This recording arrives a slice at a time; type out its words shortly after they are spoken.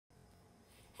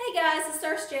Hey guys, it's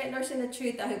Nurse Jet, Nursing the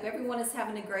Truth. I hope everyone is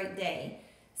having a great day.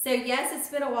 So yes, it's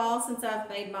been a while since I've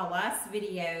made my last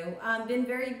video. I've been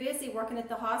very busy working at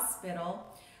the hospital.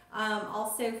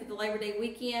 Also for the Labor Day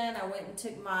weekend, I went and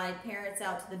took my parents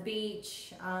out to the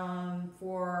beach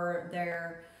for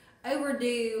their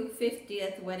overdue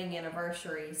 50th wedding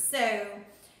anniversary. So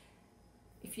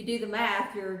if you do the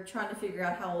math, you're trying to figure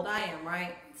out how old I am,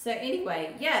 right? So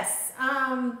anyway, yes,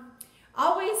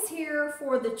 always here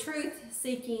for the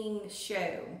truth-seeking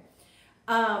show.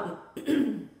 I've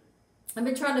been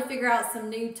trying to figure out some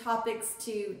new topics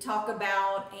to talk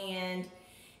about, and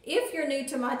if you're new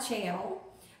to my channel,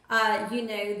 you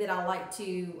know that I like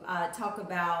to talk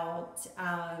about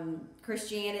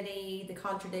Christianity, the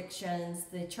contradictions,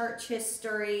 the church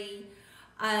history,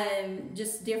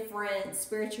 just different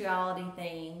spirituality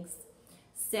things.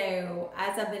 So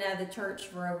as I've been out of the church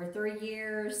for over 3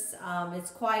 years,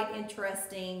 it's quite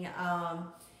interesting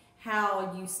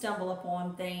how you stumble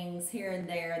upon things here and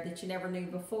there that you never knew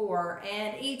before.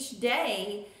 And each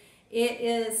day it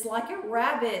is like a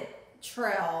rabbit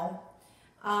trail,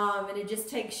 and it just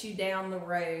takes you down the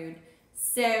road.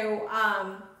 So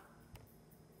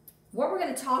what we're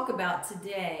going to talk about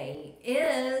today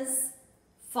is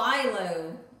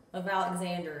Philo of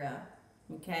Alexandria,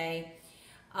 okay?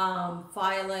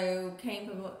 Philo came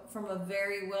from a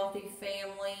very wealthy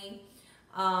family.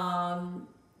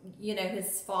 You know,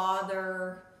 his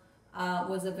father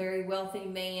was a very wealthy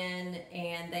man,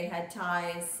 and they had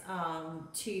ties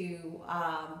to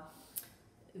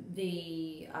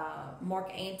the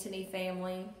Mark Antony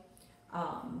family.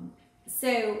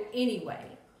 So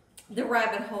anyway, the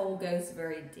rabbit hole goes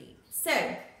very deep.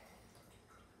 So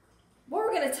what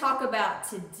we're going to talk about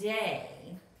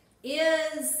today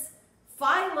is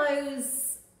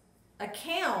Philo's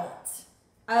account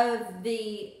of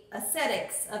the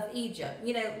ascetics of Egypt.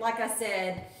 You know, like I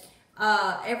said,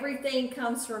 everything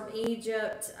comes from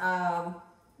Egypt,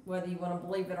 whether you want to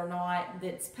believe it or not,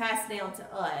 that's passed down to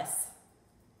us.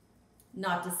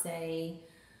 Not to say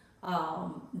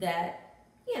that,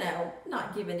 you know,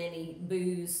 not giving any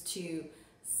booze to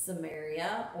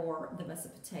Samaria or the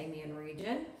Mesopotamian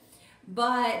region.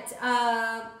 But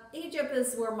Egypt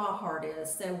is where my heart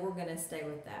is, so we're going to stay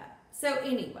with that. So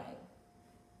anyway,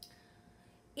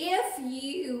 if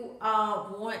you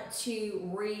want to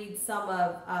read some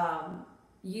of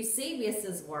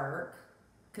Eusebius's work,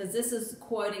 because this is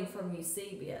quoting from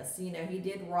Eusebius, you know, he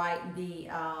did write the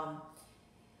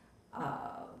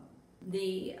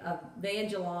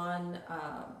Evangelon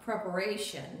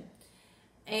preparation,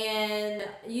 and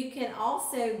you can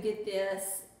also get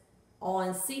this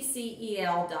on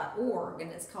ccel.org,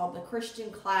 and it's called the Christian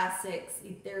Classics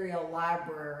Ethereal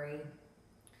Library.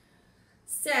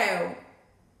 So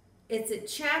it's at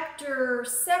chapter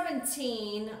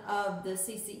 17 of the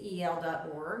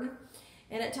ccel.org,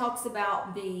 and it talks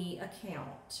about the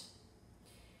account.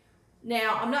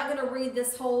 Now, I'm not going to read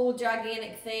this whole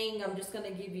gigantic thing. I'm just going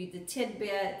to give you the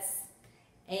tidbits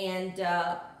and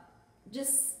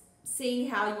just see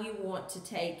how you want to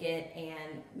take it,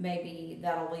 and maybe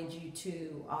that'll lead you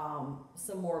to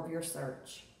some more of your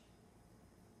search.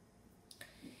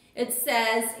 It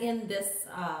says in this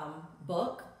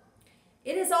book,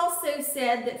 "It is also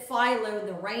said that Philo in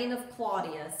the reign of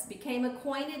Claudius became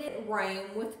acquainted at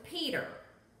Rome with Peter,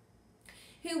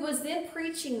 who was then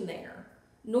preaching there.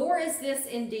 Nor is this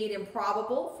indeed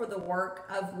improbable, for the work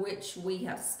of which we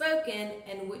have spoken,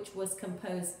 and which was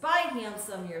composed by him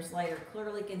some years later,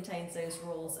 clearly contains those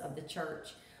rules of the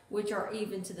church, which are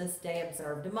even to this day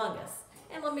observed among us."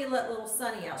 And let me let little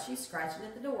Sunny out. She's scratching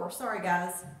at the door. Sorry,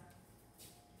 guys.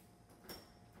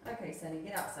 Okay, Sunny,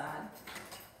 get outside.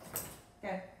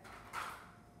 Go.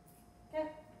 Go.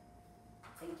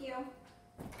 Thank you.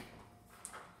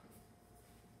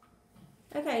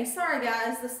 Okay, sorry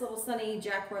guys, this little Sunny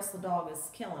Jack Russell dog is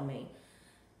killing me.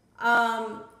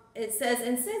 It says,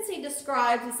 "And since he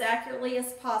describes as accurately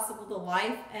as possible the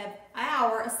life of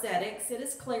our ascetics, it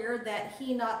is clear that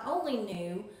he not only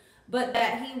knew, but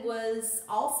that he was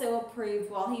also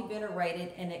approved while he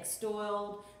venerated and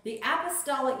extolled the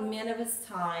apostolic men of his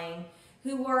time,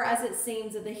 who were, as it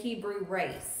seems, of the Hebrew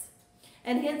race,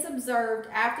 and hence observed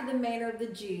after the manner of the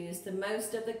Jews the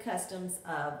most of the customs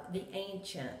of the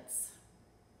ancients.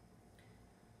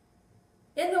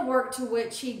 In the work to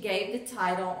which he gave the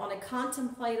title On a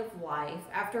Contemplative Life,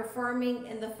 after affirming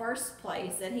in the first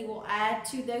place that he will add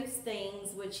to those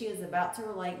things which he is about to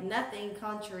relate nothing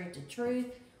contrary to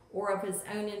truth or of his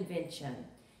own invention,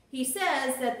 he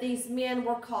says that these men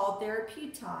were called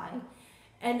Therapeutai,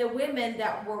 and the women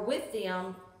that were with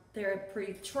them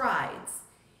Therapeutides.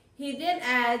 He then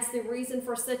adds the reason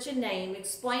for such a name,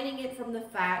 explaining it from the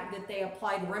fact that they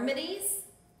applied remedies,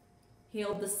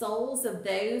 healed the souls of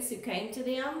those who came to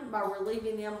them by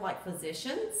relieving them like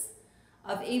physicians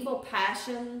of evil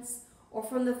passions, or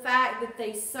from the fact that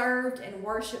they served and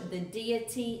worshiped the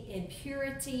deity in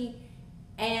purity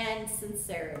and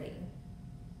sincerity.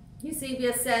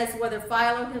 Eusebius says whether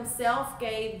Philo himself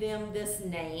gave them this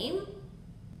name,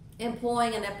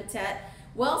 employing an epithet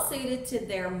well suited to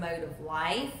their mode of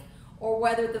life, or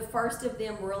whether the first of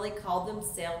them really called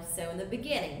themselves so in the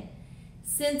beginning.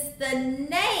 Since the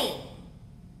name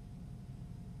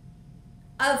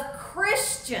of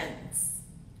Christians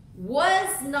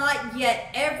was not yet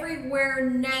everywhere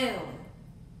known,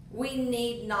 we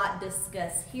need not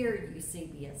discuss here,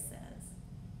 Eusebius says.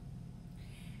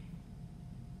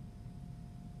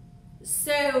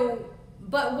 So,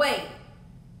 but wait,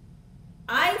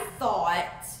 I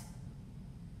thought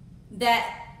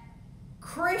that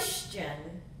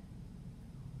Christian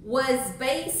was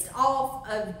based off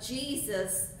of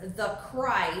Jesus the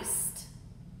Christ,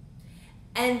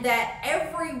 and that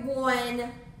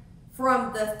everyone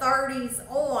from the 30s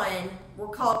on were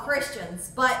called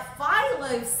Christians. But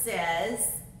Philo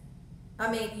says,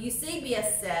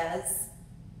 Eusebius says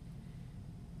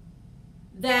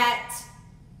that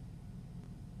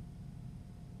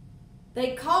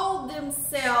they called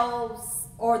themselves,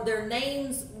 or their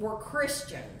names were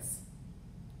Christians,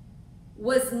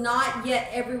 was not yet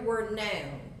everywhere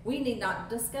known. We need not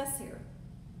discuss here.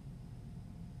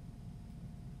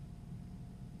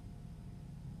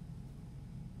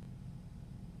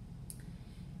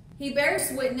 He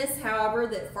bears witness, however,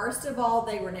 that first of all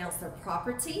they renounce their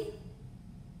property.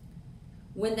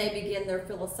 When they begin their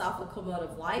philosophical mode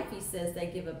of life, he says they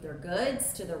give up their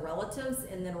goods to their relatives,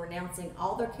 and then renouncing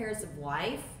all their cares of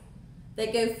life, they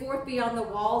go forth beyond the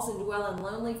walls and dwell in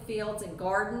lonely fields and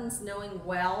gardens, knowing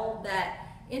well that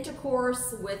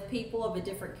intercourse with people of a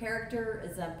different character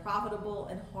is unprofitable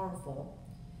and harmful.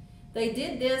 They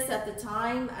did this at the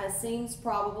time, as seems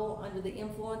probable, under the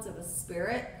influence of a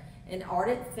spirit and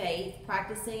ardent faith,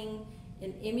 practicing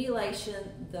in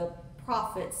emulation the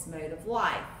prophet's mode of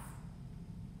life.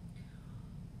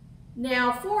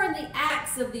 Now, for in the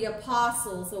Acts of the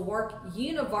Apostles, a work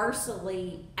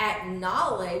universally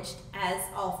acknowledged as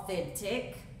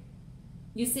authentic,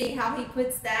 you see how he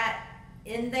puts that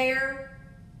in there?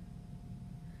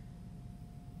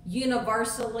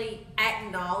 Universally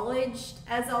acknowledged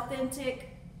as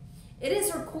authentic. It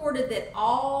is recorded that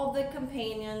all the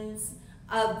companions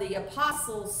of the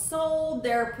apostles sold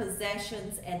their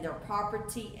possessions and their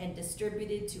property and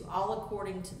distributed to all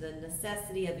according to the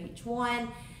necessity of each one,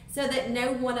 so that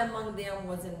no one among them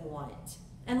was in want.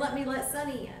 And let me let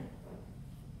Sonny in.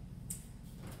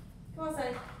 Come on,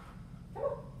 Sonny. Come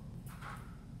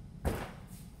on.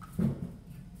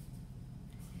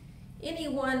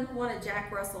 Anyone want a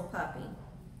Jack Russell puppy?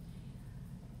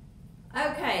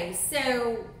 Okay,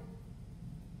 so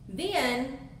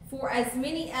then, for as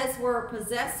many as were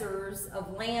possessors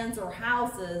of lands or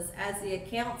houses, as the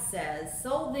account says,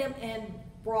 sold them and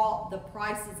brought the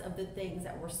prices of the things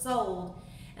that were sold,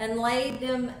 and laid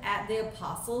them at the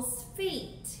apostles'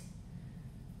 feet,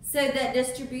 so that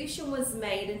distribution was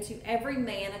made unto every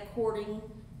man according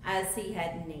as he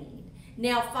had need.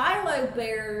 Now Philo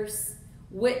bears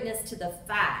witness to the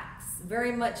facts,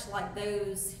 very much like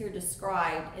those here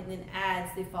described, and then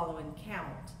adds the following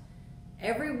count.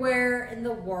 Everywhere in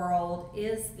the world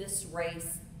is this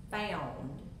race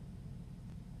found.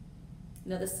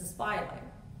 Now this is Philo.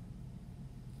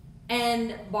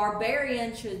 And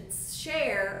barbarians should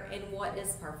share in what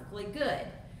is perfectly good.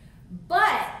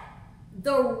 But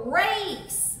the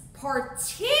race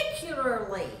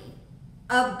particularly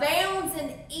abounds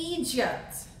in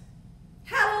Egypt.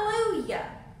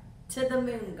 Hallelujah to the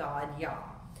moon god, Yah.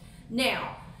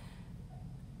 Now,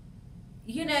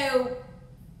 you know,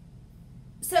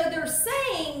 so they're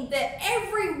saying that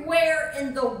everywhere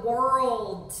in the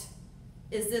world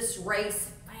is this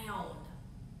race found,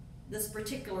 this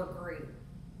particular group.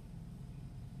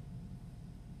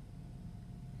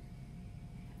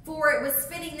 For it was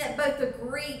fitting that both the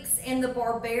Greeks and the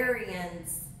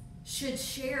barbarians should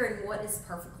share in what is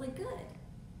perfectly good.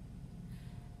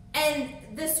 And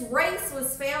this race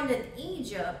was found in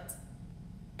Egypt,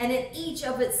 and in each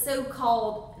of its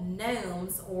so-called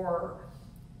nomes or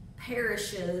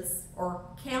parishes or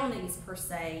counties per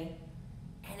se,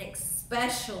 and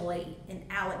especially in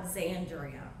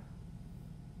Alexandria.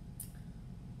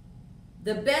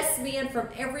 The best men from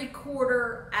every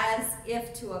quarter, as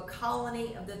if to a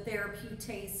colony of the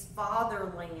Therapeutes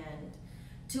fatherland,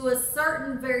 to a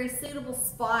certain very suitable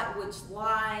spot which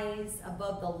lies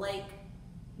above the lake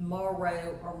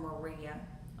Moro or Maria,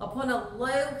 upon a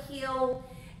low hill,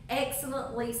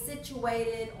 excellently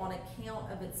situated on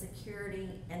account of its security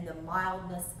and the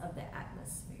mildness of the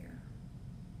atmosphere.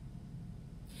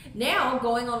 Now,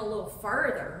 going on a little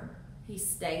further, he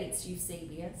states,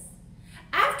 Eusebius,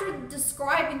 after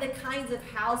describing the kinds of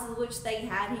houses which they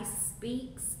had, he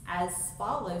speaks as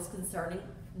follows concerning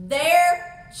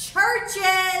their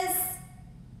churches.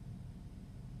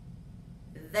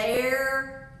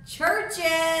 Their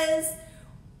churches,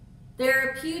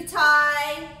 their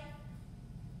Putai,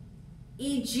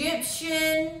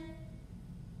 Egyptian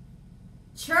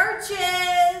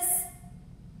churches.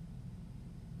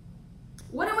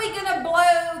 When are we going to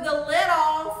blow the lid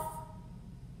off?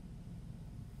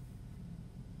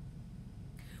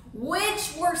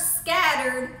 Which were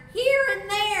scattered here and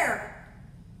there.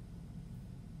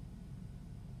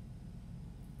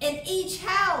 In each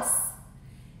house,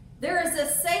 there is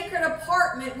a sacred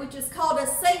apartment which is called a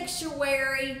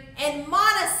sanctuary and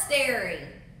monastery.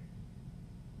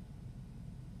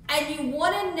 And you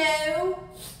want to know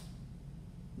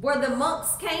where the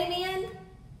monks came in?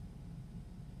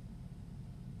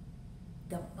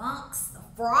 The monks, the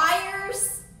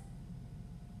friars,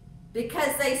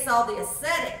 because they saw the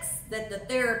ascetics that the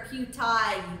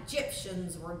Therapeutai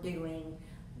Egyptians were doing,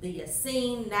 the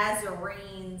Essene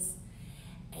Nazarenes,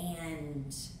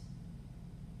 and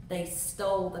they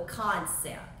stole the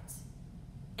concept.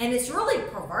 And it's really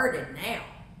perverted now.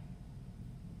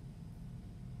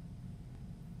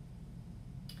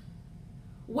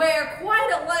 Where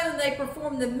quite alone they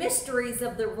perform the mysteries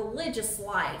of the religious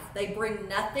life. They bring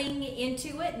nothing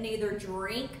into it, neither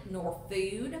drink nor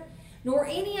food, nor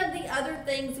any of the other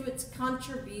things which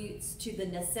contributes to the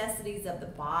necessities of the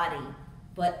body,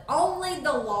 but only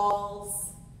the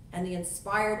laws and the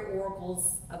inspired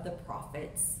oracles of the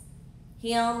prophets,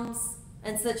 hymns,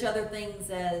 and such other things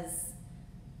as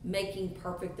making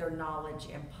perfect their knowledge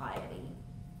and piety.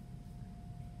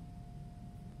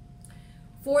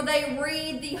 For they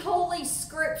read the Holy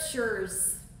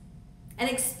Scriptures and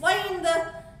explain the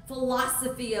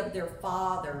philosophy of their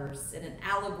fathers in an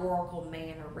allegorical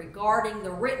manner, regarding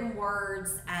the written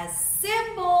words as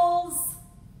symbols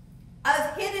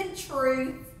of hidden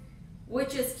truth,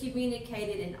 which is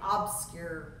communicated in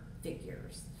obscure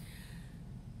figures.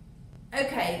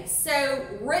 Okay, so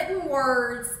written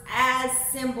words as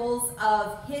symbols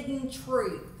of hidden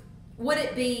truth. Would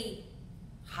it be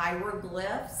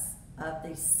hieroglyphs of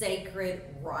the sacred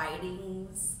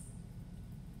writings?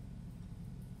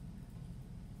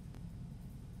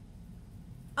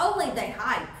 Only the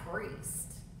high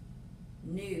priest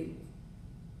knew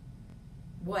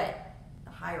what the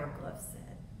hieroglyphs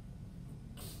said.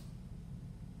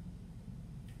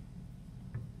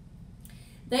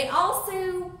 They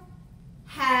also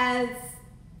have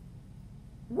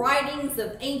writings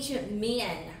of ancient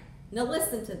men. Now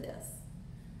listen to this.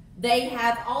 They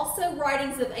have also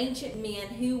writings of ancient men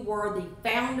who were the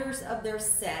founders of their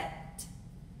sect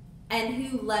and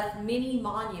who left many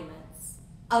monuments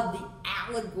of the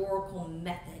allegorical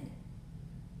method.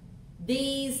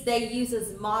 These they use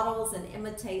as models and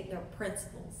imitate their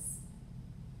principles.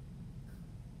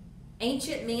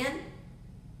 Ancient men,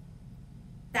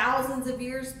 thousands of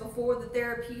years before the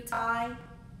Therapeutai,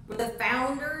 were the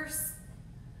founders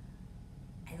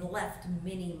and left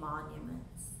many monuments.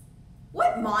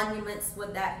 What monuments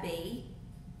would that be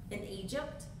in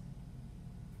Egypt?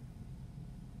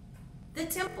 The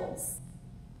temples.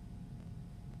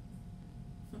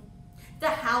 The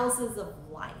houses of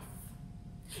life.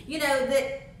 You know,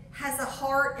 that has a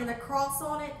heart and a cross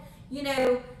on it. You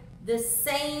know, the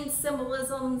same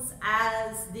symbolisms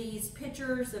as these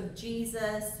pictures of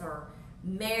Jesus or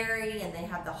Mary, and they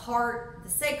have the heart, the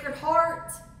Sacred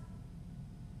Heart.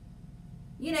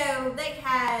 You know, they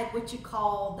had what you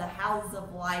call the houses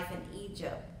of life in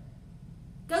Egypt.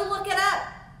 Go look it up.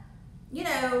 You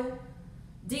know,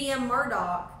 D.M.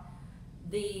 Murdoch,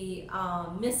 the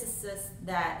mysticist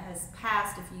that has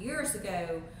passed a few years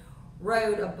ago,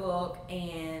 wrote a book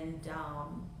and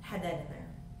had that in there.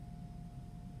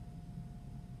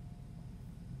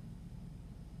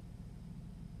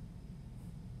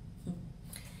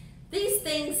 These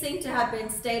things seem to have been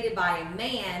stated by a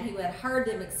man who had heard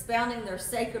them expounding their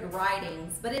sacred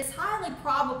writings, but it's highly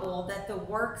probable that the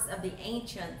works of the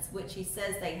ancients, which he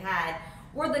says they had,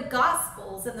 were the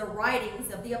Gospels and the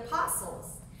writings of the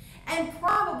apostles, and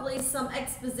probably some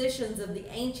expositions of the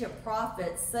ancient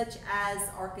prophets, such as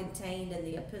are contained in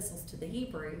the epistles to the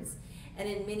Hebrews and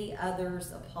in many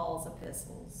others of Paul's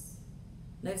epistles.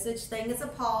 No such thing as a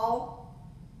Paul.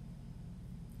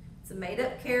 It's a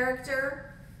made-up character,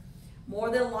 more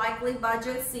than likely by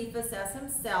Josephus as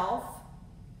himself.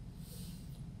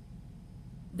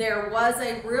 There was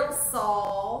a real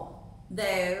Saul,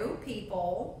 though,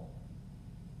 people,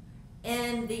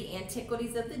 in the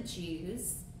Antiquities of the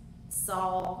Jews.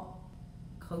 Saul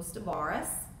Costobarus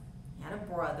had a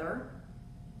brother,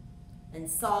 and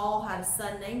Saul had a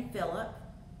son named Philip.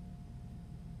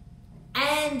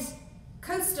 And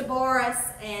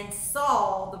Costobarus and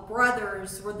Saul, the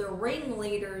brothers, were the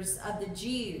ringleaders of the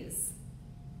Jews.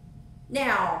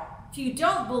 Now, if you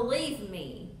don't believe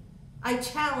me, I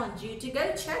challenge you to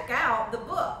go check out the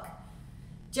book,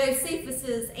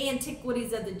 Josephus's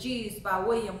Antiquities of the Jews by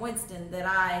William Winston, that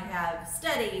I have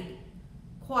studied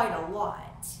quite a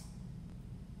lot.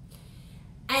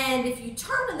 And if you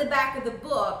turn to the back of the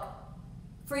book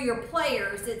for your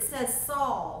players, it says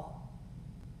Saul.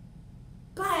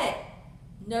 But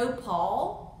no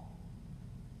Paul,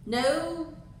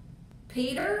 no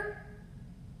Peter,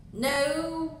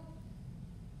 no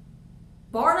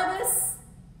Barnabas.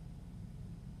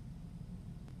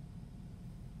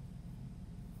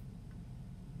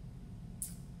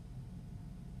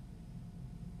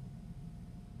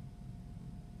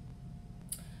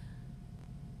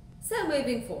 So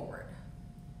moving forward,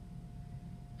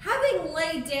 having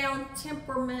laid down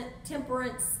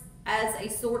temperance as a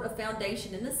sort of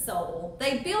foundation in the soul,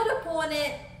 they build upon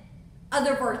it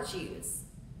other virtues,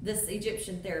 this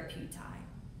Egyptian therapeutai.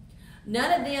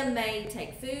 None of them may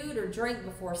take food or drink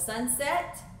before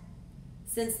sunset,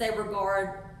 since they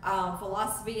regard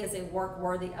philosophy as a work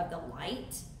worthy of the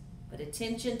light. But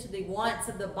attention to the wants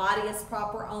of the body is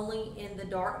proper only in the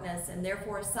darkness, and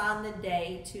therefore assign the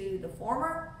day to the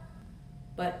former,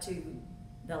 but to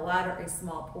the latter a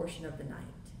small portion of the night.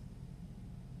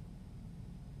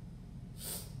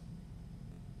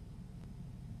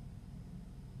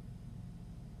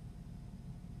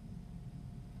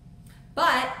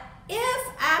 But if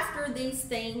after these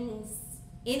things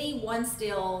anyone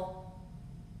still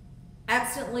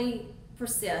absently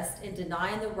persist in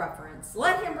denying the reference,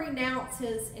 let him renounce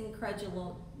his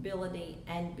incredulity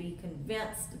and be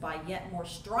convinced by yet more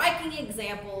striking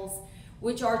examples,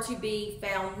 which are to be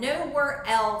found nowhere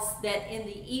else than in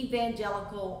the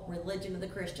evangelical religion of the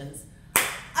Christians.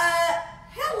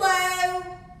 Hello?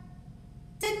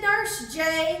 Did Nurse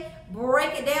J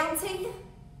break it down to you?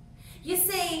 You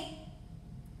see,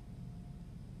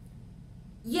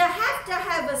 you have to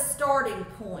have a starting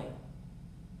point.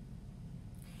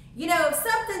 You know, if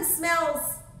something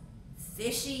smells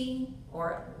fishy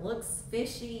or it looks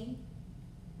fishy,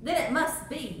 then it must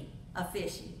be a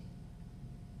fishy.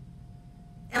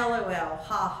 LOL,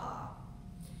 ha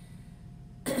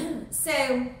ha.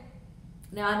 So,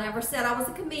 now I never said I was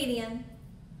a comedian,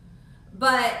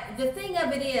 but the thing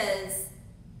of it is,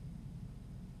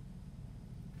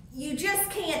 you just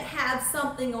can't have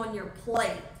something on your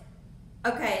plate,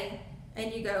 okay,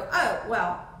 and you go, oh,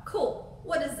 well, cool,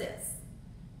 what is this?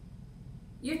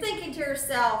 You're thinking to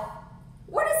yourself,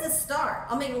 where does this start?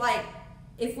 I mean, like,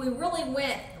 if we really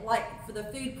went, like, for the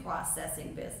food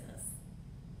processing business,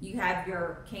 you have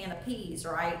your can of peas,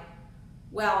 right?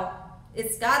 Well,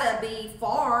 it's got to be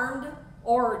farmed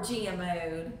or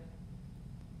GMO'd.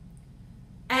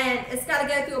 And it's got to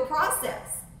go through a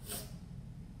process.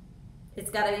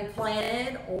 It's got to be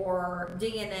planted or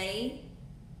DNA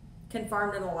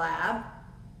confirmed in the lab.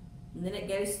 And then it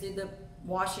goes through the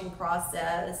washing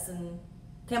process and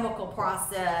chemical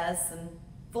process and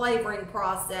flavoring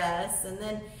process. And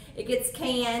then it gets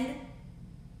canned.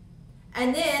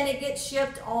 And then it gets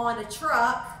shipped on a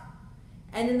truck,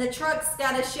 and then the truck's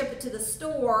got to ship it to the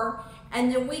store, and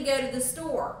then we go to the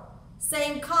store.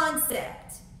 Same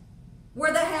concept.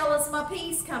 Where the hell is my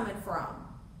peace coming from?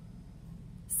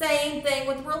 Same thing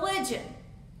with religion.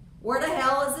 Where the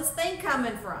hell is this thing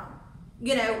coming from?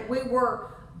 You know, we're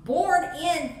born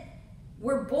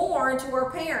to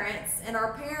our parents, and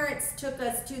our parents took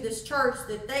us to this church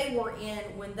that they were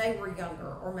in when they were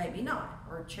younger, or maybe not,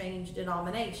 or changed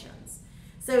denominations.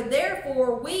 So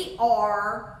therefore, we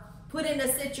are put in a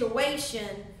situation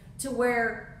to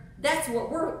where that's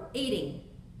what we're eating.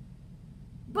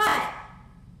 But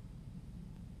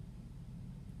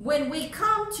when we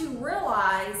come to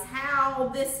realize how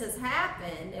this has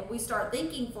happened, and we start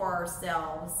thinking for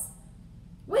ourselves,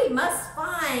 we must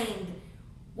find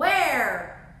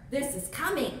where this is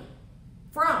coming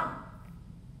from.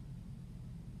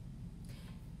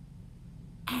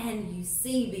 And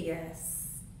Eusebius,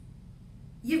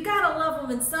 you've got to love him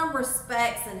in some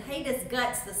respects and hate his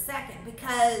guts the second,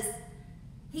 because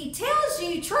he tells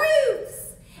you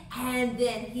truths and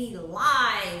then he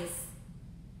lies.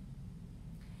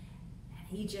 And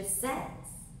he just says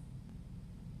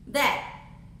that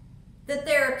the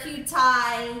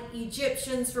therapeutai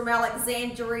Egyptians from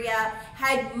Alexandria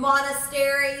had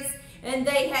monasteries and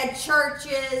they had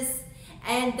churches,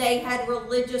 and they had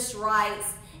religious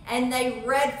rites, and they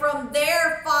read from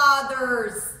their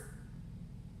fathers.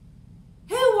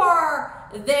 Who are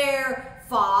their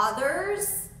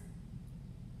fathers?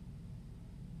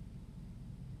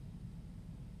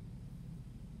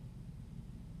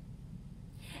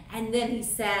 And then he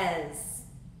says,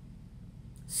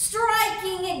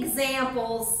 striking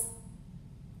examples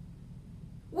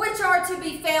which are to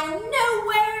be found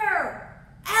nowhere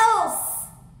else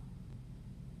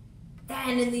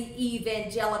than in the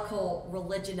evangelical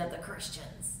religion of the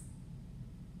Christians.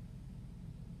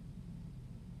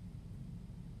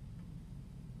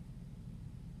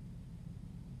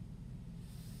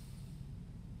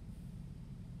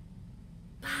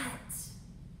 But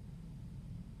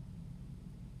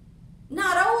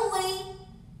not only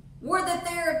were the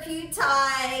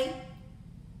Therapeuti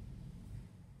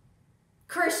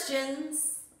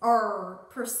Christians, or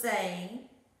per se,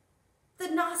 the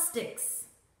Gnostics.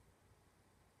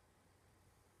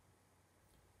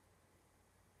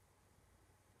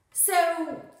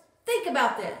 So think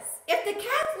about this. If the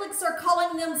Catholics are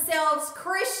calling themselves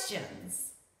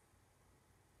Christians,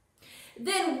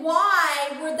 then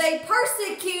why were they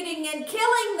persecuting and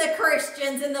killing the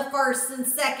Christians in the 1st and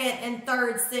 2nd and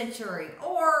 3rd century,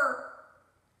 or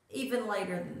even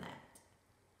later than that?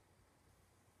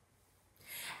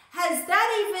 Has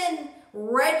that even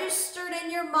registered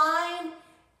in your mind?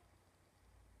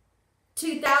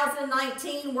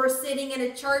 2019, we're sitting in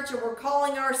a church and we're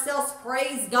calling ourselves,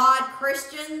 praise God,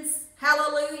 Christians.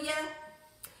 Hallelujah.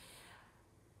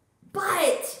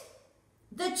 But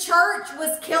the church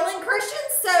was killing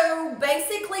Christians, so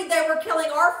basically they were killing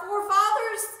our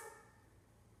forefathers.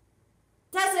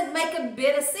 Doesn't make a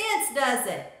bit of sense, does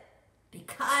it?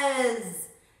 Because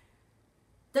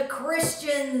the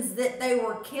Christians that they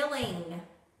were killing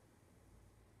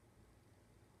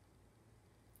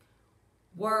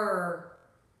were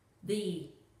the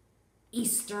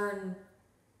Eastern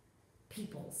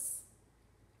peoples.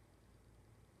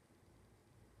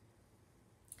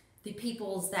 The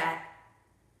peoples that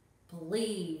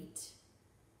believed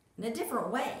in a different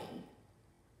way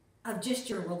of just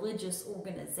your religious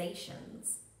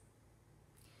organizations.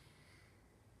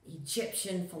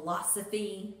 Egyptian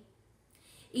philosophy,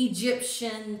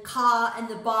 Egyptian Ka and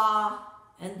the Ba,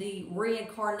 and the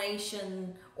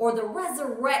reincarnation or the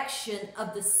resurrection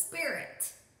of the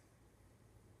spirit.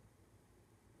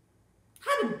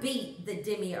 How to beat the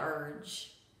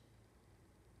demiurge.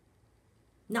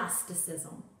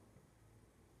 Gnosticism.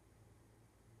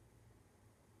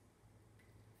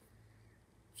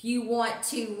 If you want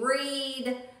to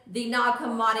read the Nag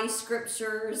Hammadi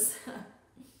scriptures,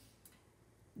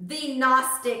 the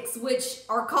Gnostics, which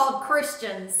are called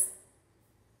Christians,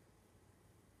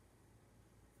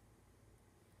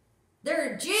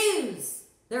 they're Jews.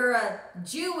 They're a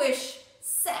Jewish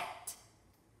sect.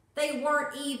 They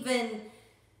weren't even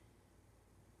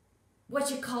what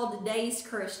you call today's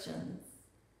Christians.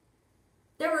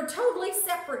 They were a totally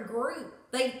separate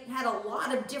group. They had a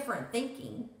lot of different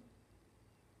thinking.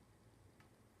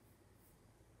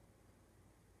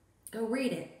 Go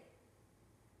read it.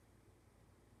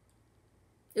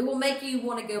 It will make you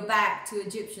want to go back to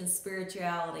Egyptian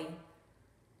spirituality.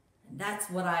 And that's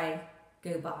what I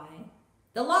go by.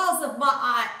 The laws of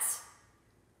Ma'at.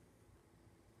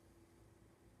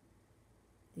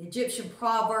 The Egyptian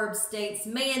proverb states,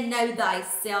 man, know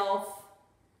thyself.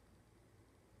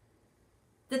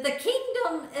 That the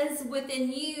kingdom is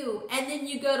within you. And then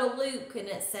you go to Luke and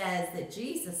it says that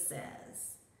Jesus says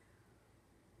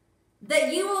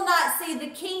that you will not see the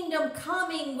kingdom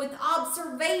coming with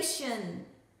observation.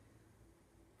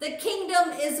 The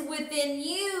kingdom is within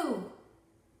you.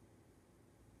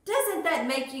 Doesn't that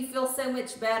make you feel so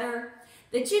much better?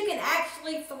 That you can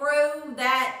actually throw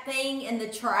that thing in the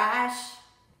trash?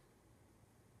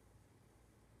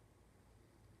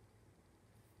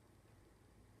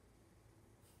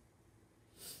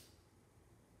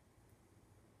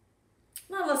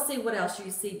 Now let's see what else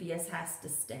Eusebius has to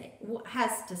say.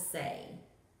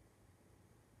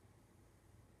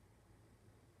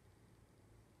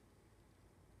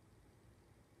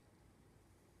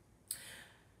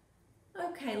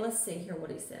 Okay, let's see here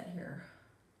what he said here.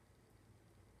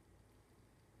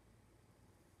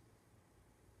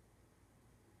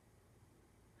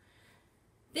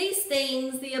 These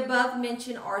things the above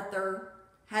mentioned Arthur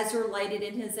has related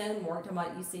in his own work, talking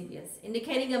about Eusebius,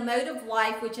 indicating a mode of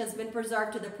life which has been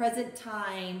preserved to the present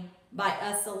time by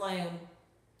us alone.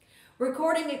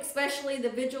 Recording especially the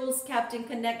vigils kept in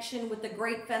connection with the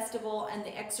great festival and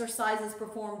the exercises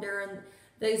performed during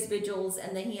those vigils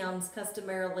and the hymns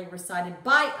customarily recited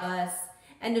by us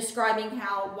and describing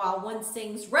how while one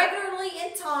sings regularly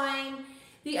in time,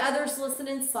 the others listen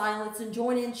in silence and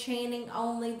join in chanting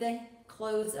only the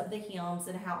close of the hymns,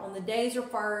 and how on the days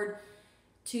referred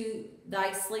to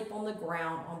they sleep on the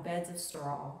ground on beds of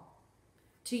straw.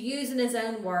 To use in his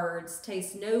own words,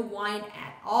 taste no wine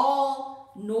at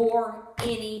all, nor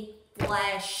any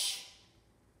flesh,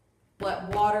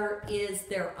 but water is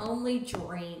their only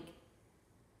drink,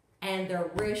 and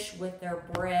their rish with their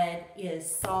bread is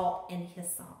salt and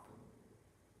hyssop.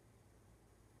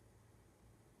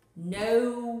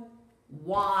 No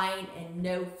wine and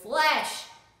no flesh.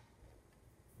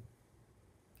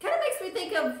 Kind of makes me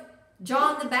think of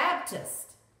John the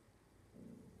Baptist.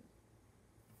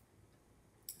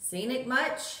 Seen it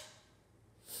much?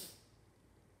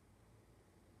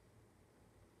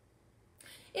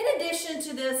 In addition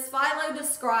to this, Philo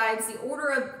describes the order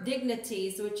of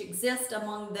dignities which exist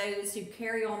among those who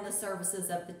carry on the services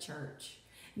of the church,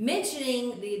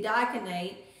 mentioning the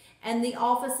diaconate and the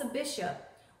office of bishop,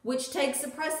 which takes the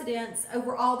precedence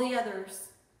over all the others.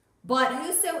 But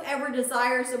whosoever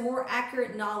desires a more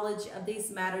accurate knowledge of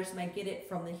these matters may get it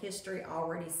from the history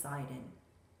already cited.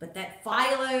 But that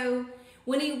Philo,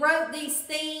 when he wrote these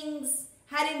things,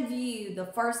 had in view the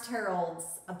first heralds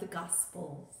of the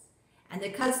Gospels and the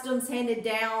customs handed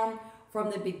down from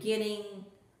the beginning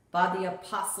by the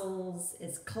apostles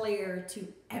is clear to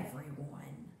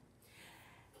everyone.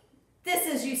 This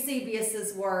is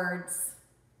Eusebius's words.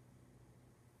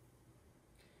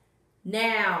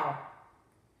 Now,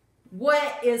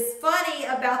 what is funny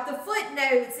about the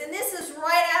footnotes, and this is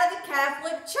right out of the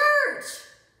Catholic Church.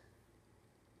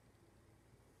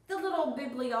 The little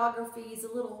bibliographies, the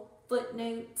little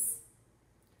footnotes.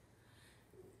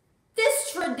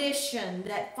 This tradition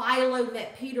that Philo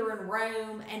met Peter in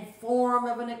Rome and formed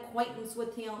of an acquaintance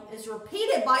with him is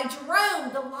repeated by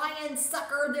Jerome, the lion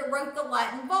sucker that wrote the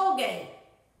Latin Vulgate,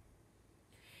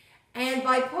 and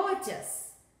by Poetus,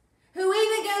 who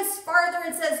even goes further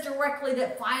and says directly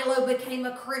that Philo became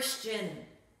a Christian.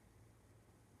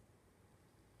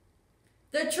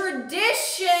 The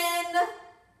tradition,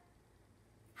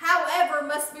 however,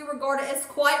 must be regarded as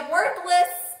quite worthless.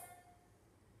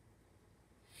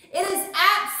 It is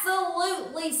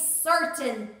absolutely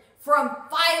certain from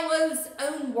Philo's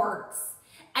own works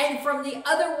and from the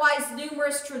otherwise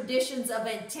numerous traditions of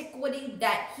antiquity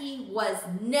that he was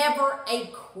never a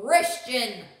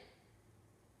Christian.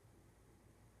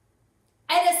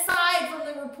 And aside from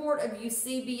the report of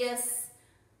Eusebius,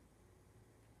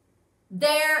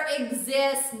 there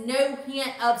exists no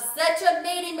hint of such a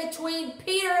meeting between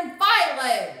Peter and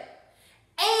Philo.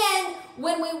 And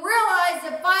when we realize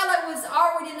that Philo was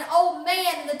already an old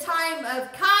man in the time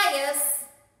of Caius,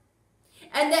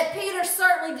 and that Peter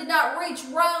certainly did not reach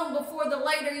Rome before the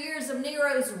later years of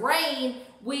Nero's reign,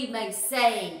 we may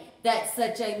say that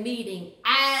such a meeting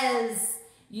as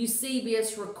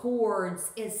Eusebius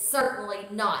records is certainly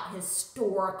not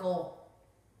historical.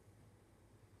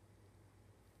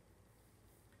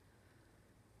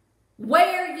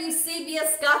 Where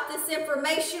Eusebius got this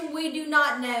information, we do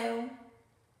not know.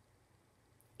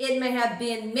 It may have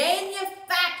been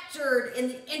manufactured in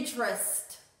the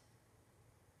interest,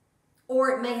 or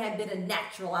it may have been a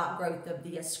natural outgrowth of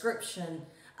the ascription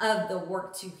of the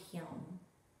work to him.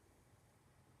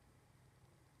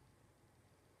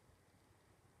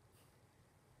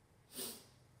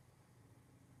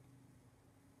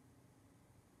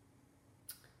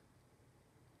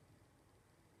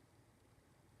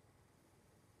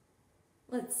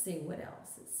 Let's see what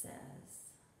else it says.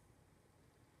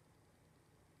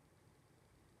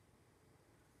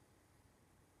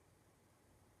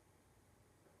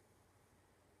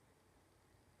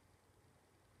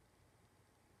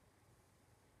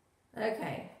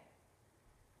 Okay.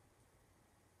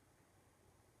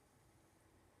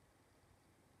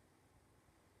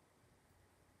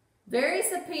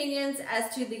 Various opinions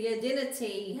as to the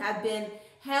identity have been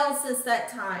held since that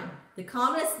time. The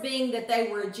commonest being that they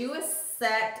were a Jewish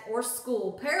sect or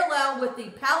school, parallel with the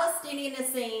Palestinian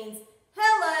Essenes,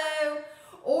 hello,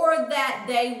 or that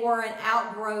they were an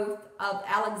outgrowth of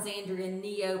Alexandrian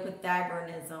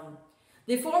Neo-Pythagoreanism.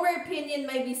 The former opinion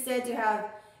may be said to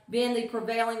have been the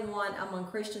prevailing one among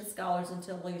Christian scholars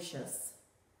until Lucius.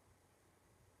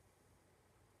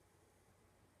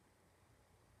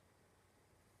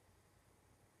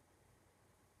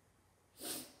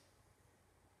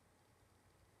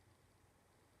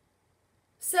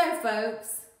 So,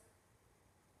 folks,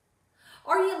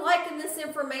 are you liking this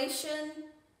information?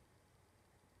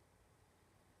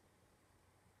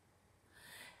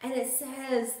 And it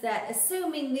says that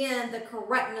assuming then the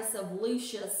correctness of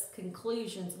Lucius'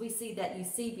 conclusions, we see that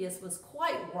Eusebius was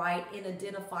quite right in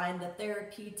identifying the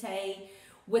Therapeutae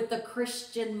with the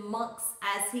Christian monks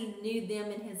as he knew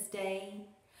them in his day,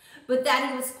 but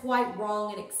that he was quite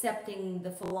wrong in accepting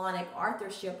the Philonic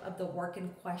authorship of the work in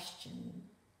question.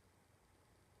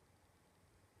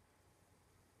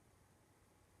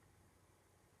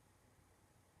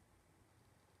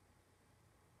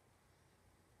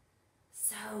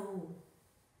 So,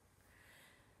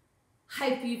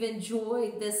 hope you've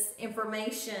enjoyed this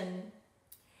information.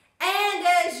 And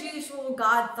as usual,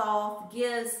 God Thoth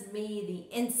gives me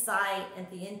the insight and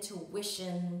the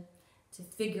intuition to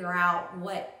figure out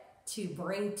what to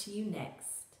bring to you next.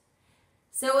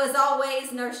 So as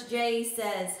always, Nurse J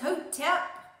says, Hotep,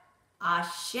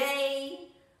 Ashe,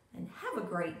 and have a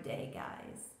great day,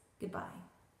 guys. Goodbye.